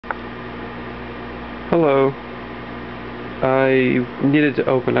Hello. I needed to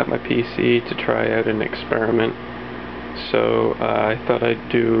open up my PC to try out an experiment, so I thought I'd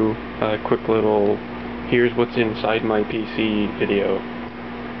do a quick little here's what's inside my PC video.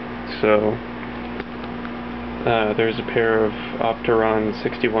 So there's a pair of opteron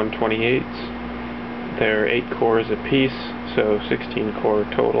 6128s. They're 8 cores apiece, so 16 core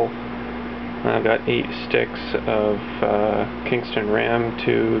total. I've got 8 sticks of Kingston RAM,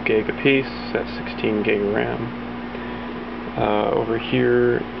 2 gig apiece, that's 16 gig RAM. Over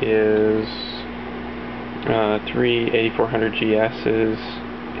here is 3 8400 GS's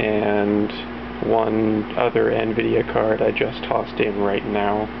and one other NVIDIA card I just tossed in right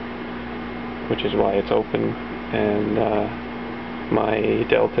now, which is why it's open, and my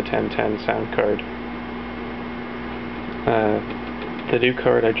Delta 1010 sound card. The new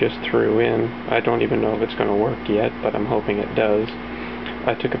card I just threw in, I don't even know if it's going to work yet, but I'm hoping it does.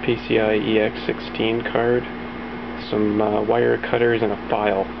 I took a PCI-E-16 card, some wire cutters, and a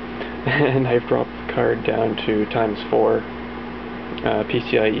file, and I've dropped the card down to ×4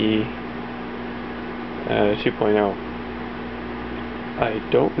 PCI-E 2.0. I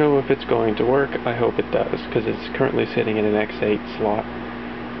don't know if it's going to work. I hope it does, because it's currently sitting in an X8 slot.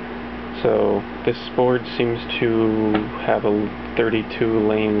 So this board seems to have a 32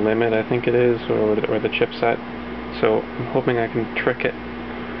 lane limit, I think it is, or the chipset. So I'm hoping I can trick it,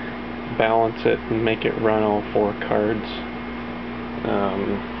 balance it, and make it run all 4 cards.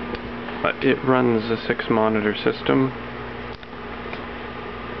 But it runs a 6 monitor system.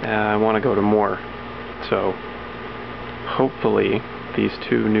 I want to go to more. So hopefully these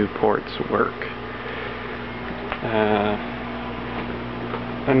 2 new ports work.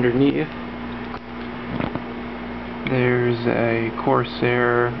 Underneath there's a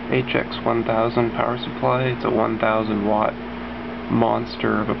Corsair HX1000 power supply. It's a 1000 watt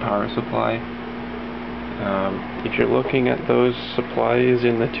monster of a power supply. If you're looking at those supplies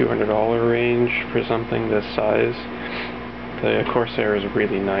in the $200 range for something this size, the Corsair is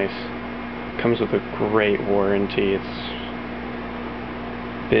really nice. Comes with a great warranty. It's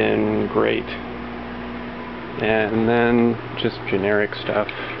been great. And then just generic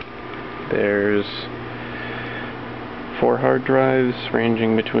stuff. There's 4 hard drives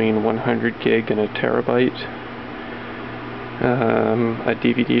ranging between 100 gig and a terabyte. A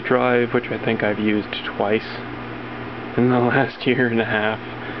DVD drive, which I think I've used twice in the last year and a half.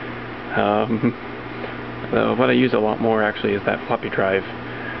 What I use a lot more actually is that floppy drive.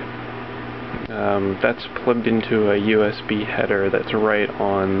 That's plugged into a USB header that's right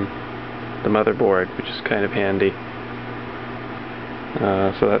on the motherboard, which is kind of handy.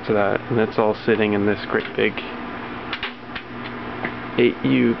 So that's that, and it's all sitting in this great big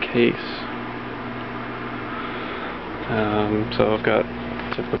 8U case. So I've got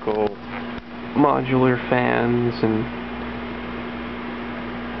typical modular fans and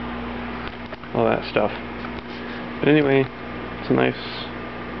all that stuff. But anyway, it's a nice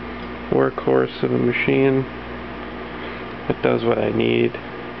workhorse of a machine. It does what I need.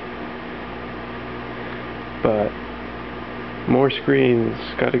 But more screens,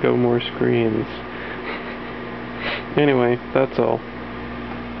 gotta go more screens. Anyway, that's all.